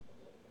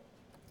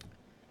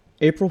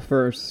April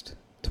 1st,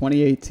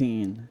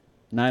 2018,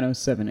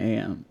 9:07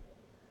 a.m.,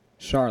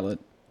 Charlotte,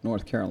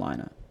 North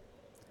Carolina.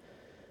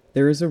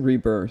 There is a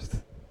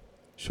rebirth.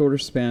 Shorter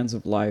spans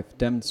of life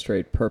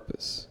demonstrate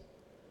purpose.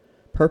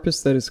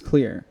 Purpose that is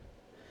clear.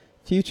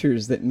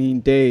 Futures that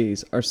mean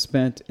days are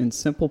spent in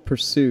simple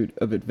pursuit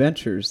of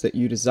adventures that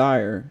you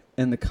desire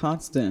and the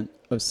constant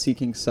of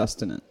seeking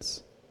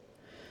sustenance.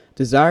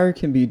 Desire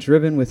can be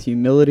driven with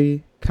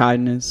humility,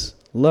 kindness,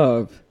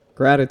 love,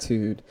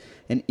 gratitude,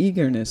 and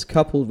eagerness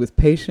coupled with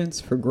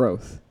patience for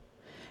growth.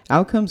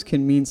 Outcomes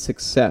can mean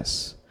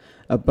success,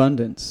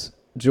 abundance,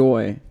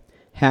 joy,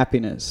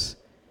 happiness,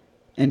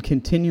 and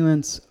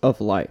continuance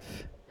of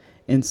life.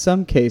 In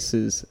some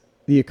cases,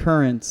 the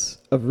occurrence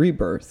of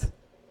rebirth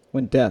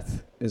when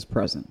death is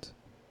present.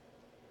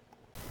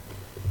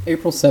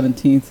 April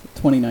 17th,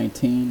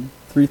 2019,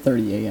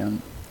 3:30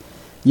 a.m.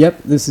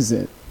 Yep, this is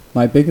it.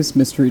 My biggest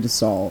mystery to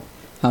solve.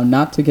 How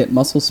not to get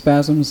muscle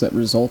spasms that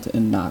result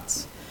in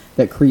knots,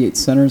 that create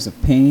centers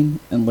of pain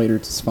and later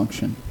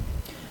dysfunction.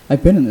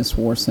 I've been in this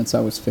war since I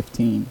was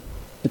 15.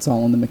 It's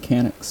all in the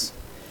mechanics.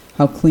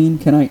 How clean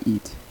can I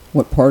eat?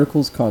 What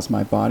particles cause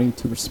my body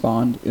to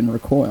respond in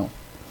recoil?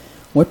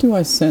 What do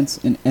I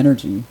sense in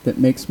energy that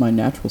makes my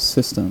natural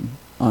system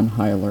on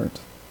high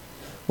alert?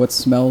 What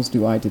smells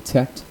do I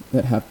detect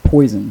that have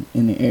poison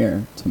in the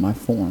air to my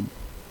form?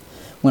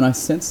 When I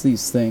sense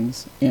these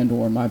things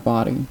and/or my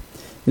body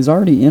is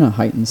already in a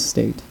heightened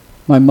state,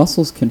 my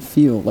muscles can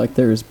feel like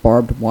there is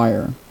barbed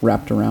wire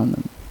wrapped around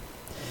them.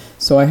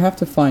 So I have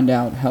to find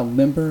out how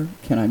limber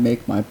can I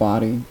make my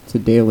body to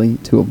daily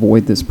to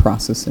avoid this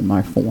process in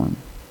my form.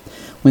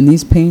 When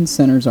these pain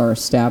centers are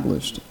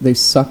established, they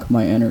suck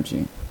my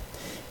energy.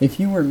 If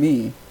you were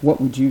me, what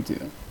would you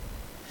do?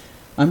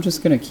 I'm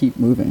just going to keep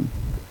moving,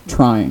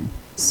 trying,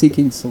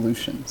 seeking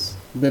solutions,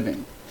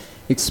 living,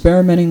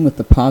 experimenting with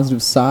the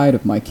positive side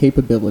of my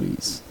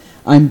capabilities.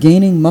 I'm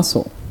gaining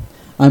muscle.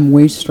 I'm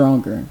way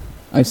stronger.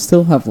 I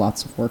still have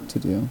lots of work to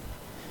do.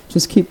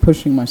 Just keep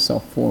pushing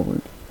myself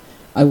forward.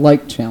 I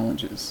like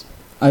challenges.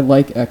 I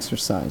like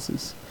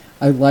exercises.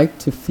 I like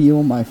to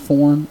feel my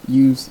form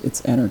use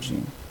its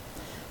energy.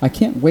 I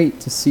can't wait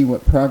to see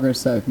what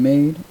progress I've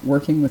made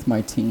working with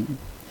my team.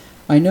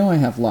 I know I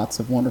have lots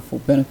of wonderful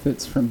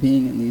benefits from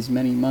being in these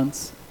many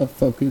months of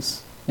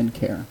focus and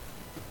care.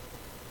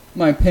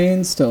 My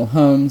pain still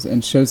hums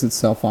and shows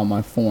itself on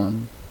my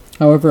form.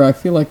 However, I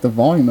feel like the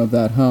volume of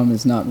that hum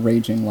is not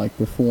raging like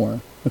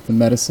before, with the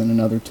medicine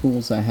and other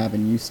tools I have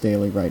in use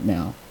daily right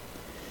now.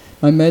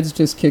 My meds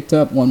just kicked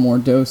up one more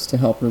dose to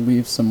help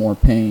relieve some more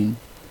pain.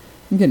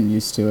 I'm getting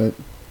used to it.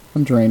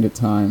 I'm drained at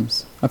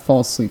times. I fall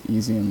asleep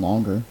easy and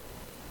longer.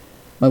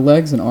 My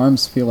legs and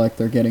arms feel like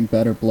they're getting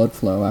better blood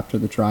flow after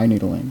the dry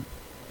needling.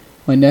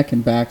 My neck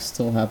and back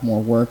still have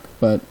more work,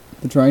 but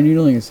the dry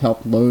needling has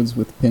helped loads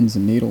with pins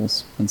and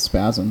needles and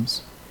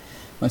spasms.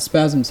 My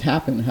spasms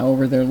happen,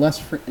 however, they're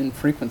less in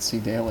frequency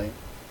daily.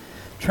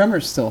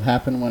 Tremors still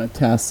happen when a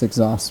task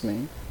exhausts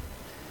me.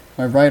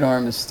 My right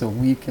arm is still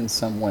weak in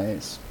some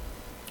ways.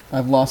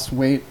 I've lost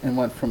weight and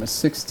went from a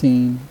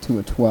 16 to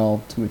a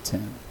 12 to a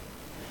 10.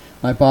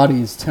 My body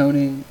is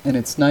toning, and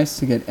it's nice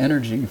to get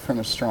energy from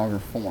a stronger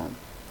form.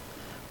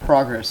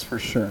 Progress for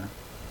sure.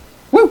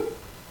 Woo!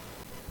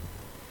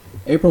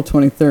 April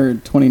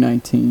 23rd,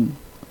 2019,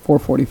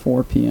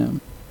 4:44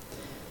 p.m.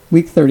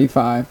 Week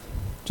 35.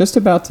 Just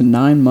about to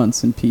 9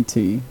 months in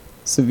PT.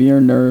 Severe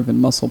nerve and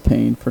muscle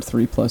pain for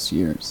 3+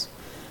 years.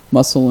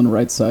 Muscle and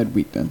right side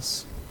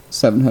weakness.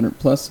 700+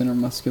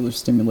 intermuscular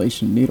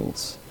stimulation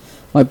needles.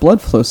 My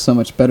blood flows so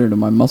much better to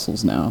my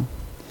muscles now.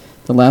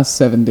 The last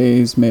 7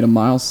 days made a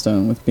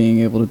milestone with being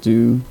able to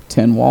do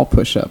 10 wall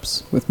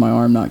push-ups with my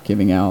arm not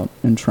giving out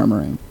and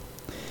tremoring.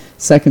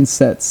 Second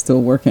set,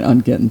 still working on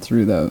getting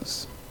through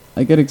those.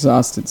 I get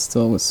exhausted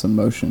still with some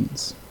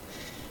motions.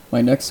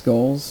 My next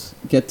goals,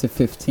 get to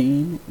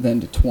 15,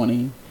 then to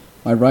 20,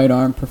 my right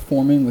arm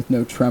performing with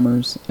no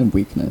tremors and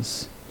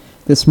weakness.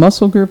 This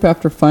muscle group,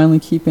 after finally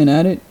keeping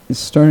at it, is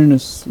starting to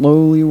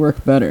slowly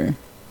work better.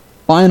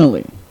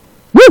 Finally!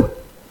 Woo!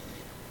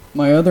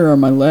 My other are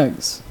my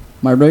legs.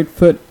 My right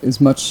foot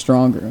is much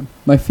stronger.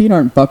 My feet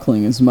aren't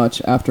buckling as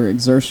much after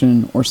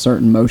exertion or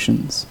certain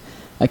motions.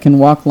 I can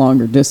walk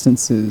longer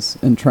distances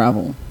and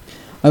travel.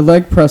 I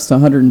leg pressed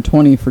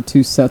 120 for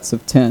 2 sets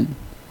of 10.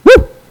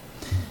 Woo!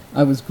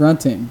 I was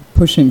grunting,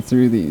 pushing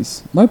through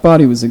these. My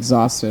body was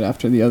exhausted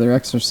after the other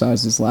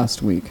exercises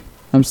last week.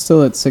 I'm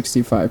still at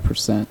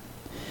 65%.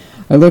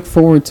 I look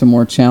forward to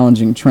more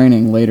challenging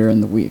training later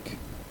in the week.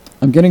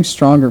 I'm getting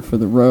stronger for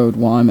the road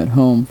while I'm at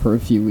home for a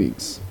few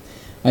weeks.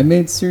 I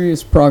made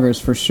serious progress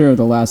for sure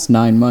the last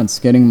 9 months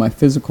getting my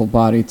physical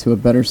body to a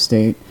better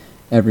state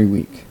every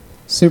week.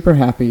 Super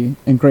happy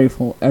and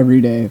grateful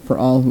every day for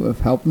all who have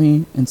helped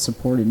me and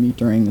supported me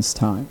during this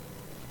time.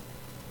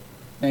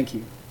 Thank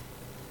you.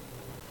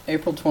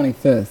 April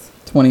 25th,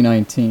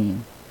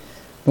 2019.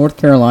 North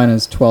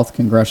Carolina's 12th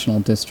Congressional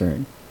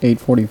District,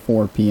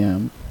 8:44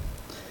 p.m.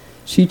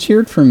 She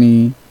cheered for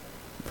me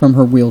from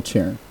her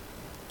wheelchair.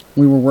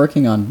 We were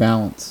working on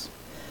balance.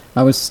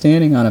 I was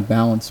standing on a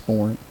balance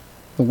board.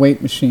 the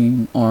weight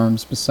machine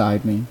arms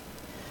beside me.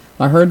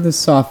 I heard this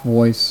soft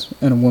voice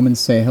and a woman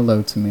say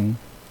hello to me.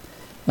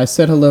 I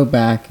said hello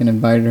back and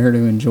invited her to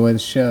enjoy the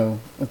show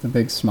with a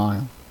big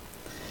smile.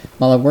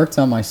 While I worked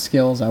on my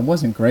skills, I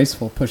wasn't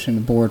graceful pushing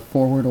the board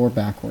forward or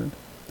backward.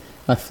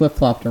 I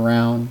flip-flopped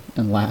around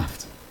and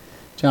laughed.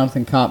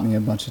 Jonathan caught me a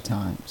bunch of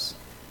times.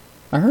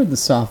 I heard the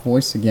soft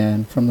voice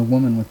again from the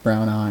woman with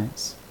brown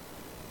eyes.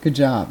 Good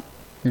job.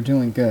 You're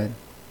doing good.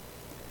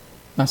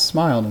 I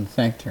smiled and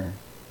thanked her.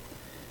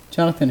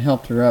 Jonathan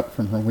helped her up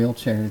from her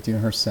wheelchair to do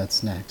her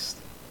sets next.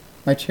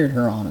 I cheered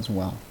her on as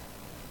well.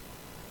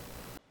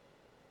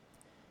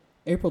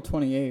 April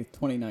 28th,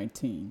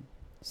 2019,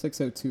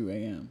 6:02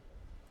 a.m.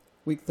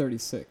 Week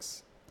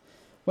 36.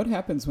 What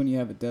happens when you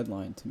have a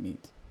deadline to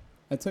meet?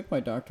 I took my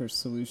doctor's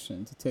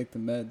solution to take the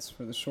meds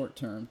for the short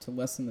term to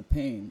lessen the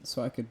pain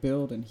so I could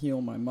build and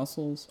heal my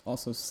muscles,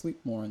 also sleep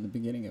more in the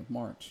beginning of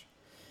March.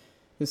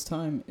 This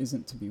time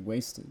isn't to be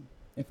wasted.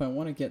 If I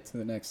want to get to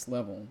the next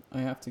level,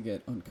 I have to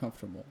get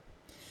uncomfortable.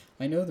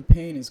 I know the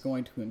pain is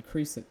going to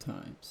increase at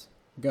times.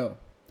 Go.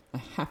 I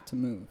have to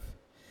move.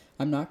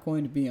 I'm not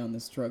going to be on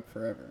this drug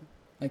forever.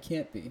 I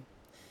can't be.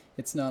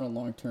 It's not a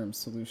long-term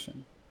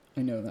solution.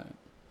 I know that.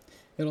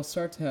 It'll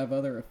start to have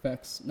other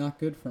effects not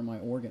good for my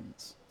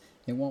organs.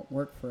 It won't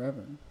work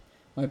forever.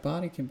 My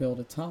body can build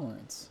a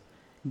tolerance.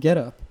 Get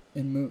up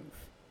and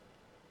move.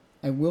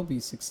 I will be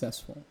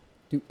successful.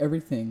 Do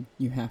everything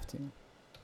you have to.